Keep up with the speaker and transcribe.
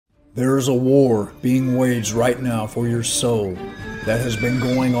There is a war being waged right now for your soul that has been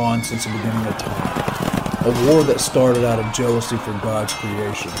going on since the beginning of time. A war that started out of jealousy for God's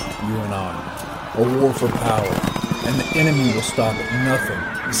creation, you and I. A war for power, and the enemy will stop at nothing.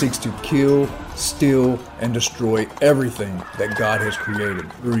 He seeks to kill, steal, and destroy everything that God has created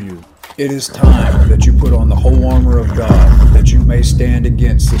through you. It is time that you put on the whole armor of God, that you may stand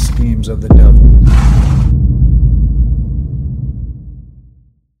against the schemes of the devil.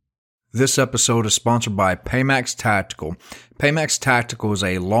 This episode is sponsored by Paymax Tactical. Paymax Tactical is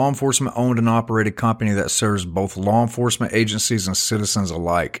a law enforcement owned and operated company that serves both law enforcement agencies and citizens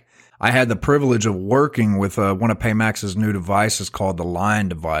alike. I had the privilege of working with one of Paymax's new devices called the Lion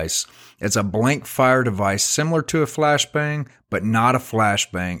device. It's a blank fire device similar to a flashbang, but not a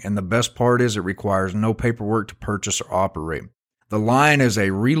flashbang, and the best part is it requires no paperwork to purchase or operate. The Lion is a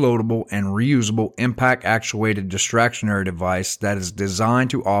reloadable and reusable impact-actuated distractionary device that is designed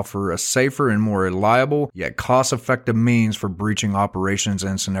to offer a safer and more reliable yet cost-effective means for breaching operations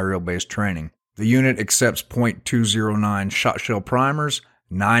and scenario-based training. The unit accepts .209 shot shell primers,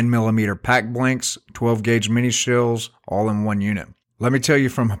 9mm pack blanks, 12-gauge mini shells, all in one unit. Let me tell you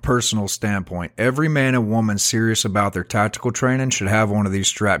from a personal standpoint, every man and woman serious about their tactical training should have one of these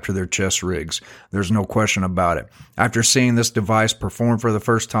strapped to their chest rigs. There's no question about it. After seeing this device perform for the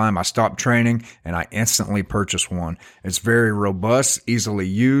first time, I stopped training and I instantly purchased one. It's very robust, easily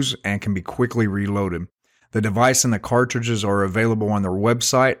used, and can be quickly reloaded. The device and the cartridges are available on their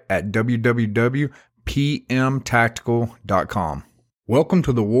website at www.pmtactical.com. Welcome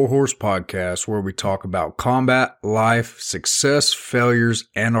to the Warhorse Podcast, where we talk about combat, life, success, failures,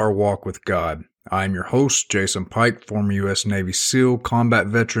 and our walk with God. I am your host, Jason Pike, former U.S. Navy SEAL, combat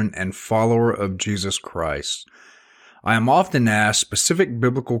veteran, and follower of Jesus Christ. I am often asked specific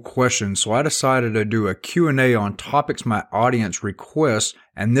biblical questions, so I decided to do a Q&A on topics my audience requests,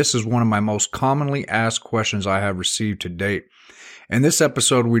 and this is one of my most commonly asked questions I have received to date. In this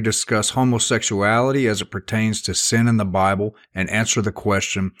episode, we discuss homosexuality as it pertains to sin in the Bible and answer the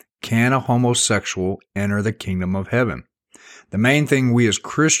question, can a homosexual enter the kingdom of heaven? The main thing we as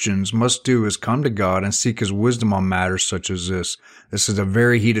Christians must do is come to God and seek His wisdom on matters such as this. This is a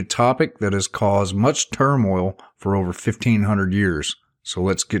very heated topic that has caused much turmoil for over 1,500 years. So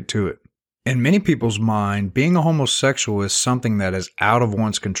let's get to it. In many people's mind, being a homosexual is something that is out of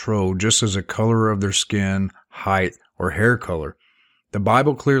one's control, just as the color of their skin, height, or hair color. The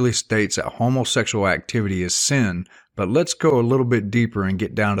Bible clearly states that homosexual activity is sin, but let's go a little bit deeper and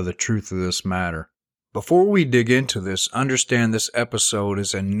get down to the truth of this matter. Before we dig into this, understand this episode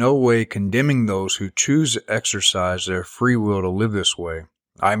is in no way condemning those who choose to exercise their free will to live this way.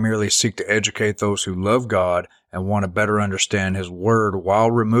 I merely seek to educate those who love God and want to better understand His Word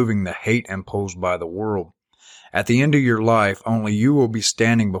while removing the hate imposed by the world. At the end of your life, only you will be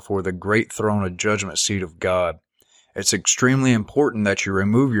standing before the great throne of judgment seat of God. It's extremely important that you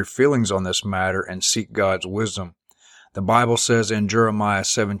remove your feelings on this matter and seek God's wisdom. The Bible says in Jeremiah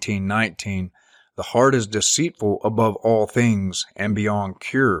 17:19, "The heart is deceitful above all things and beyond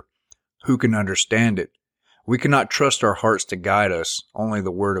cure. Who can understand it?" We cannot trust our hearts to guide us, only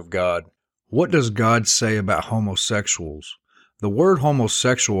the Word of God. What does God say about homosexuals? The word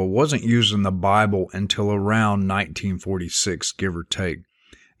homosexual wasn't used in the Bible until around 1946, give or take.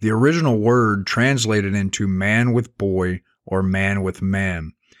 The original word translated into man with boy or man with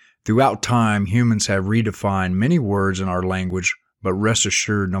man. Throughout time, humans have redefined many words in our language, but rest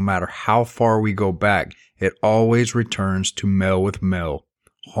assured, no matter how far we go back, it always returns to male with male.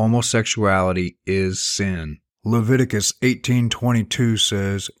 Homosexuality is sin. Leviticus 18:22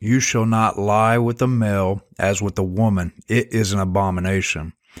 says, "You shall not lie with a male as with a woman. It is an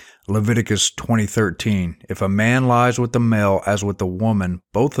abomination." Leviticus 20:13, "If a man lies with a male as with a woman,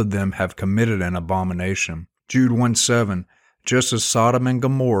 both of them have committed an abomination." Jude 1:7, "Just as Sodom and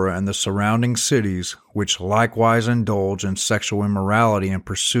Gomorrah and the surrounding cities, which likewise indulge in sexual immorality and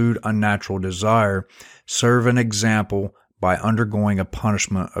pursued unnatural desire, serve an example by undergoing a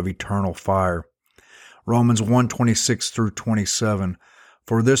punishment of eternal fire." Romans 1:26-27,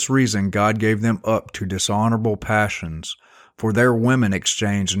 "For this reason God gave them up to dishonorable passions. For their women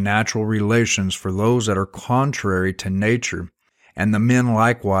exchanged natural relations for those that are contrary to nature. And the men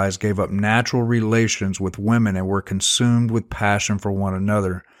likewise gave up natural relations with women and were consumed with passion for one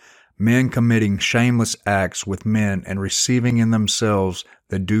another, men committing shameless acts with men and receiving in themselves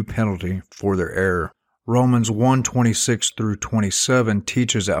the due penalty for their error." Romans 1:26-27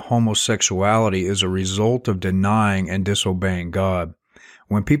 teaches that homosexuality is a result of denying and disobeying God.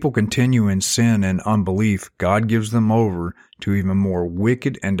 When people continue in sin and unbelief, God gives them over to even more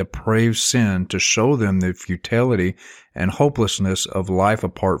wicked and depraved sin to show them the futility and hopelessness of life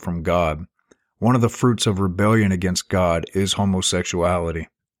apart from God. One of the fruits of rebellion against God is homosexuality.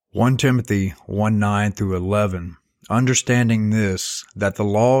 1 Timothy 1:9 through 11. Understanding this, that the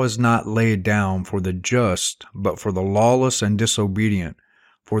law is not laid down for the just, but for the lawless and disobedient,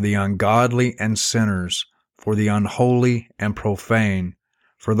 for the ungodly and sinners, for the unholy and profane,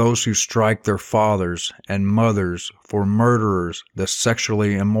 for those who strike their fathers and mothers, for murderers, the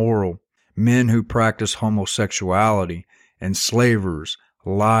sexually immoral, men who practice homosexuality, enslavers,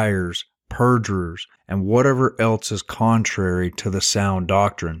 liars, perjurers, and whatever else is contrary to the sound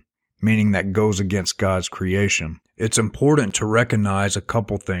doctrine, meaning that goes against God's creation. It's important to recognize a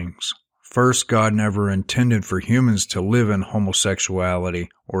couple things. First, God never intended for humans to live in homosexuality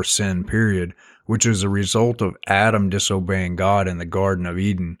or sin, period, which is a result of Adam disobeying God in the Garden of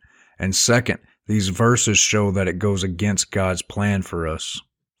Eden. And second, these verses show that it goes against God's plan for us.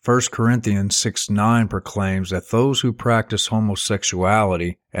 1 Corinthians 6:9 proclaims that those who practice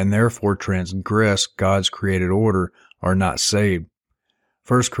homosexuality and therefore transgress God's created order are not saved.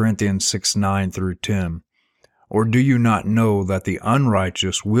 1 Corinthians 6:9 through 10. Or do you not know that the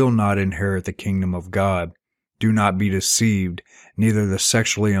unrighteous will not inherit the kingdom of God? Do not be deceived, neither the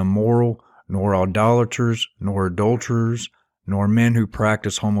sexually immoral, nor idolaters, nor adulterers, nor men who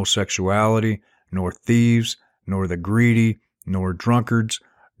practice homosexuality, nor thieves, nor the greedy, nor drunkards,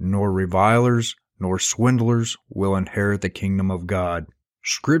 nor revilers, nor swindlers will inherit the kingdom of God.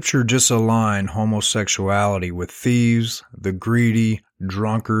 Scripture disaligned homosexuality with thieves, the greedy,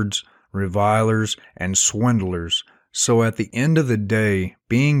 drunkards, revilers, and swindlers. So at the end of the day,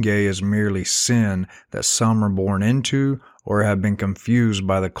 being gay is merely sin that some are born into or have been confused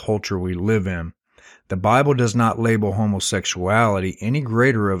by the culture we live in. The Bible does not label homosexuality any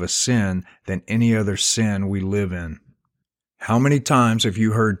greater of a sin than any other sin we live in. How many times have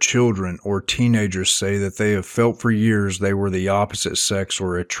you heard children or teenagers say that they have felt for years they were the opposite sex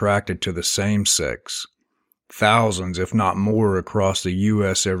or attracted to the same sex? Thousands, if not more, across the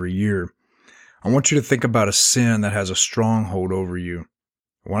U.S. every year. I want you to think about a sin that has a stronghold over you.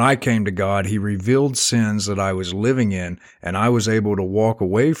 When I came to God, He revealed sins that I was living in, and I was able to walk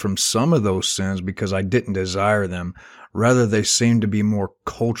away from some of those sins because I didn't desire them. Rather, they seemed to be more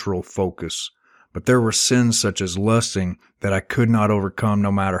cultural focus. But there were sins such as lusting that I could not overcome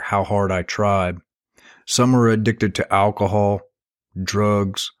no matter how hard I tried. Some were addicted to alcohol,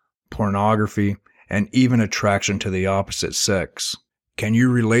 drugs, pornography, and even attraction to the opposite sex. Can you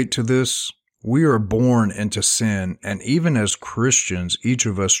relate to this? We are born into sin, and even as Christians, each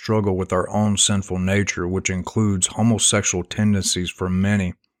of us struggle with our own sinful nature, which includes homosexual tendencies for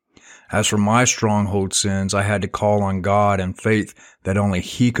many. As for my stronghold sins, I had to call on God in faith that only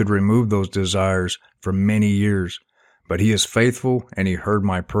He could remove those desires for many years. But He is faithful, and He heard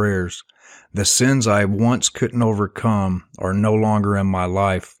my prayers. The sins I once couldn't overcome are no longer in my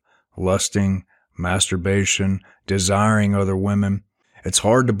life. Lusting, masturbation, desiring other women. It's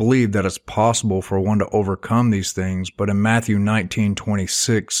hard to believe that it's possible for one to overcome these things, but in Matthew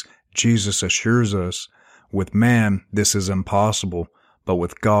 19:26, Jesus assures us, with man this is impossible, but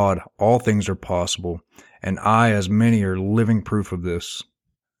with God all things are possible, and I, as many, are living proof of this.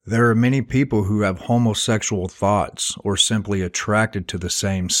 There are many people who have homosexual thoughts or simply attracted to the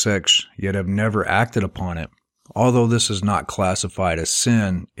same sex, yet have never acted upon it. Although this is not classified as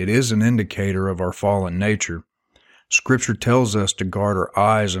sin, it is an indicator of our fallen nature. Scripture tells us to guard our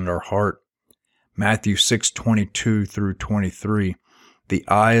eyes and our heart. Matthew 6:22 through 23. The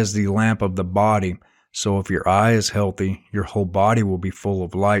eye is the lamp of the body, so if your eye is healthy, your whole body will be full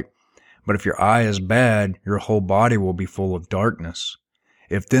of light. But if your eye is bad, your whole body will be full of darkness.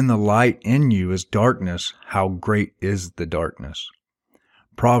 If then the light in you is darkness, how great is the darkness?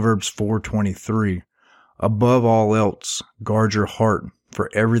 Proverbs 4:23. Above all else, guard your heart,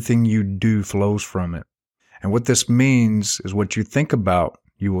 for everything you do flows from it. And what this means is what you think about,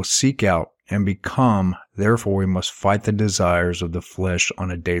 you will seek out and become. Therefore, we must fight the desires of the flesh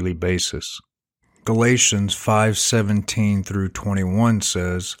on a daily basis. Galatians 5:17 through 21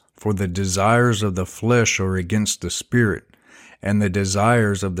 says, For the desires of the flesh are against the Spirit, and the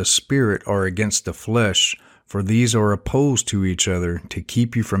desires of the Spirit are against the flesh, for these are opposed to each other to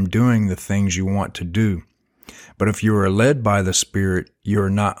keep you from doing the things you want to do. But if you are led by the Spirit, you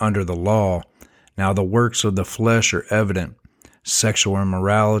are not under the law. Now the works of the flesh are evident: sexual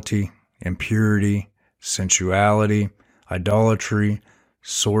immorality, impurity, sensuality, idolatry,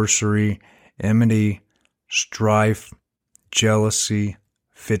 sorcery, enmity, strife, jealousy,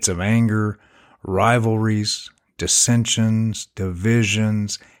 fits of anger, rivalries, dissensions,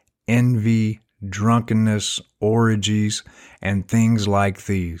 divisions, envy, drunkenness, orgies, and things like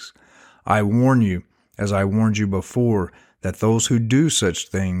these. I warn you, as I warned you before, that those who do such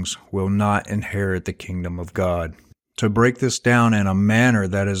things will not inherit the kingdom of God. To break this down in a manner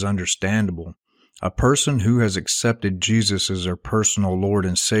that is understandable, a person who has accepted Jesus as their personal Lord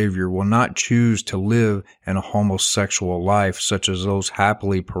and Savior will not choose to live in a homosexual life such as those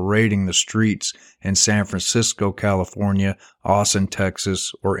happily parading the streets in San Francisco, California, Austin,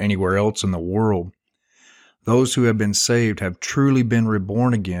 Texas, or anywhere else in the world. Those who have been saved have truly been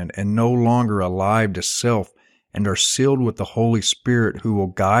reborn again and no longer alive to self, and are sealed with the Holy Spirit who will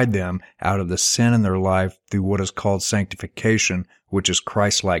guide them out of the sin in their life through what is called sanctification, which is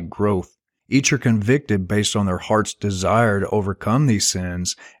Christ-like growth. Each are convicted based on their heart's desire to overcome these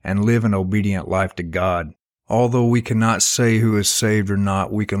sins and live an obedient life to God. Although we cannot say who is saved or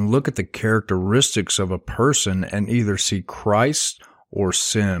not, we can look at the characteristics of a person and either see Christ or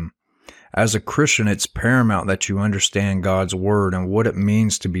sin. As a Christian, it's paramount that you understand God's Word and what it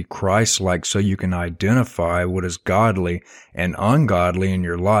means to be Christ-like so you can identify what is godly and ungodly in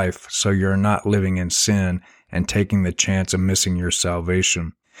your life so you're not living in sin and taking the chance of missing your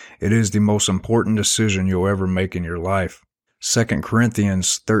salvation. It is the most important decision you'll ever make in your life. 2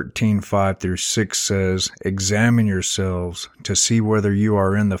 Corinthians 13:5-6 says, "Examine yourselves to see whether you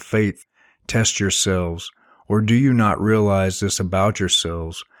are in the faith. Test yourselves. Or do you not realize this about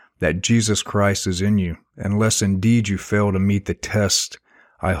yourselves, that Jesus Christ is in you, unless indeed you fail to meet the test?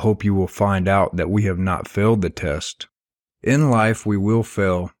 I hope you will find out that we have not failed the test." In life we will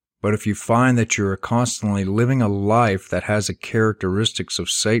fail, but if you find that you are constantly living a life that has the characteristics of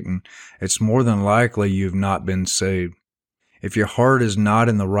Satan, it's more than likely you have not been saved. If your heart is not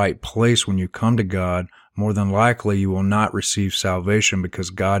in the right place when you come to God, more than likely you will not receive salvation because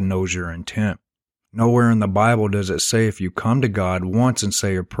God knows your intent. Nowhere in the Bible does it say if you come to God once and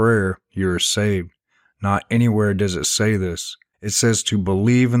say a prayer, you are saved. Not anywhere does it say this. It says to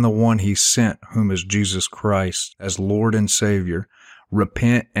believe in the one He sent, whom is Jesus Christ, as Lord and Savior,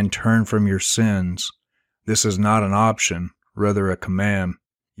 repent and turn from your sins. This is not an option, rather a command.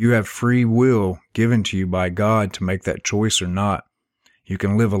 You have free will given to you by God to make that choice or not. You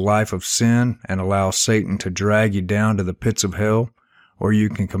can live a life of sin and allow Satan to drag you down to the pits of hell, or you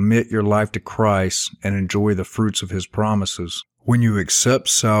can commit your life to Christ and enjoy the fruits of His promises. When you accept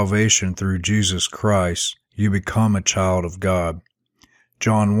salvation through Jesus Christ, you become a child of God.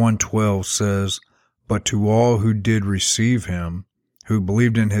 John 1:12 says, "But to all who did receive Him, who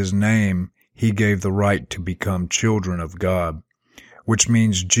believed in His name, He gave the right to become children of God," which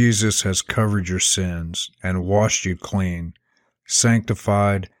means Jesus has covered your sins and washed you clean,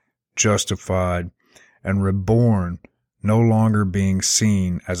 sanctified, justified, and reborn, no longer being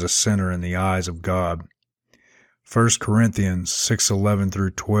seen as a sinner in the eyes of God. 1 Corinthians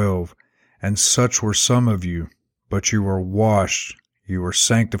 6:11-12, "And such were some of you, but you were washed, you were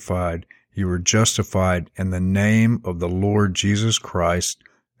sanctified, you were justified in the name of the Lord Jesus Christ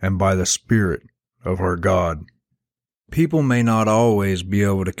and by the Spirit of our God." People may not always be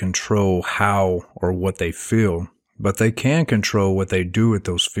able to control how or what they feel, but they can control what they do with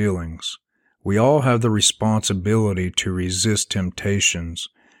those feelings. We all have the responsibility to resist temptations.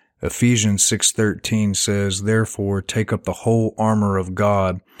 Ephesians 6:13 says, "Therefore take up the whole armor of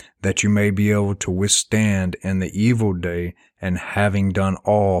God, that you may be able to withstand in the evil day, and having done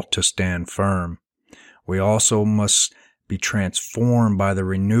all, to stand firm." We also must be transformed by the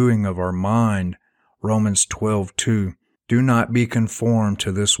renewing of our mind. Romans 12:2, "Do not be conformed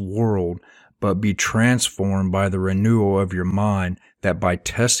to this world, but be transformed by the renewal of your mind, that by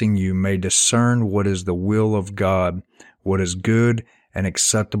testing you may discern what is the will of God, what is good and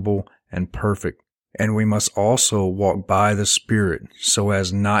acceptable and perfect." And we must also walk by the Spirit, so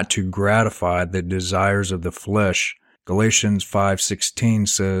as not to gratify the desires of the flesh. Galatians 5:16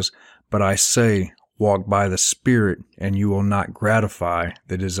 says, "But I say, walk by the Spirit, and you will not gratify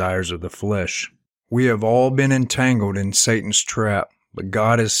the desires of the flesh." We have all been entangled in Satan's trap, but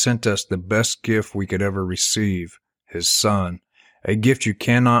God has sent us the best gift we could ever receive, His Son. A gift you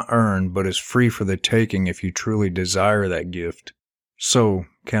cannot earn, but is free for the taking if you truly desire that gift. So,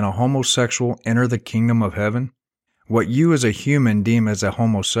 can a homosexual enter the kingdom of heaven? What you as a human deem as a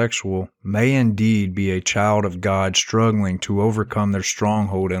homosexual may indeed be a child of God struggling to overcome their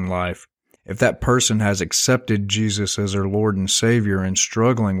stronghold in life. If that person has accepted Jesus as their Lord and Savior and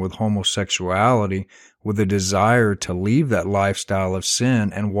struggling with homosexuality with a desire to leave that lifestyle of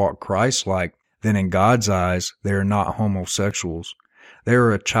sin and walk Christ-like, then in God's eyes, they are not homosexuals. They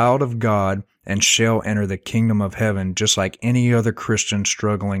are a child of God and shall enter the kingdom of heaven just like any other Christian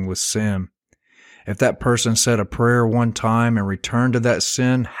struggling with sin. If that person said a prayer one time and returned to that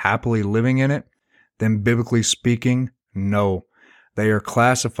sin, happily living in it, then biblically speaking, no. They are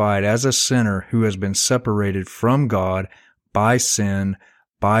classified as a sinner who has been separated from God by sin,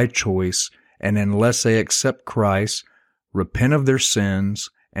 by choice, and unless they accept Christ, repent of their sins,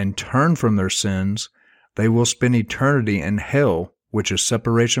 and turn from their sins, they will spend eternity in hell, which is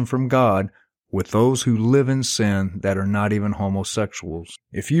separation from God, with those who live in sin that are not even homosexuals.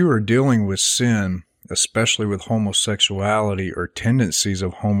 If you are dealing with sin, especially with homosexuality or tendencies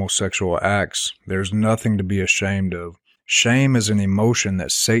of homosexual acts, there's nothing to be ashamed of. Shame is an emotion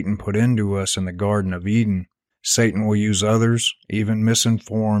that Satan put into us in the Garden of Eden. Satan will use others, even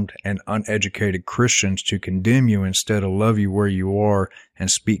misinformed and uneducated Christians, to condemn you instead of love you where you are and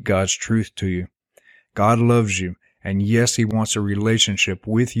speak God's truth to you. God loves you, and yes, He wants a relationship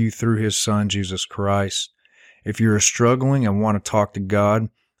with you through His Son, Jesus Christ. If you're struggling and want to talk to God,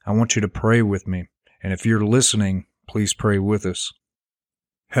 I want you to pray with me. And if you're listening, please pray with us.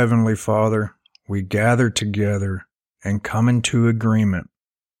 Heavenly Father, we gather together and come into agreement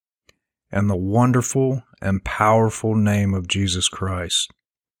in the wonderful and powerful name of Jesus Christ.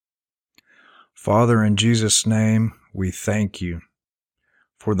 Father, in Jesus' name, we thank you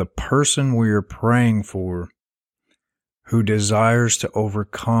for the person we are praying for who desires to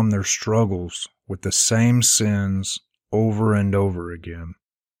overcome their struggles with the same sins over and over again.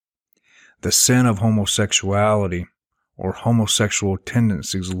 The sin of homosexuality or homosexual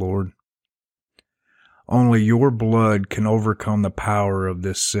tendencies, Lord. Only your blood can overcome the power of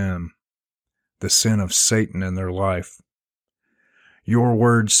this sin, the sin of Satan in their life. Your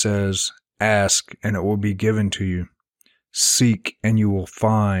word says, ask and it will be given to you. Seek and you will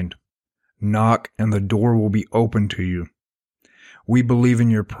find. Knock and the door will be open to you. We believe in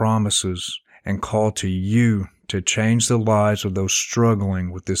your promises and call to you to change the lives of those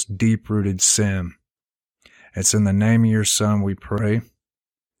struggling with this deep-rooted sin. It's in the name of your Son we pray.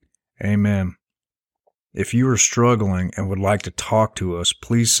 Amen. If you are struggling and would like to talk to us,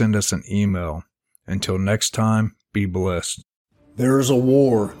 please send us an email. Until next time, be blessed. There is a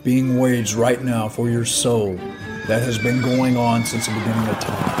war being waged right now for your soul that has been going on since the beginning of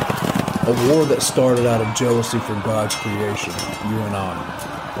time. A war that started out of jealousy for God's creation, you and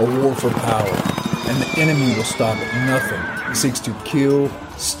I. A war for power. And the enemy will stop at nothing. He seeks to kill,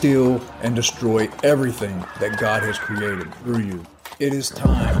 steal, and destroy everything that God has created through you. It is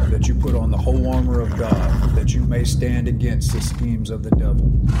time that you put on the whole armor of God, that you may stand against the schemes of the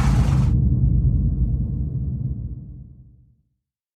devil.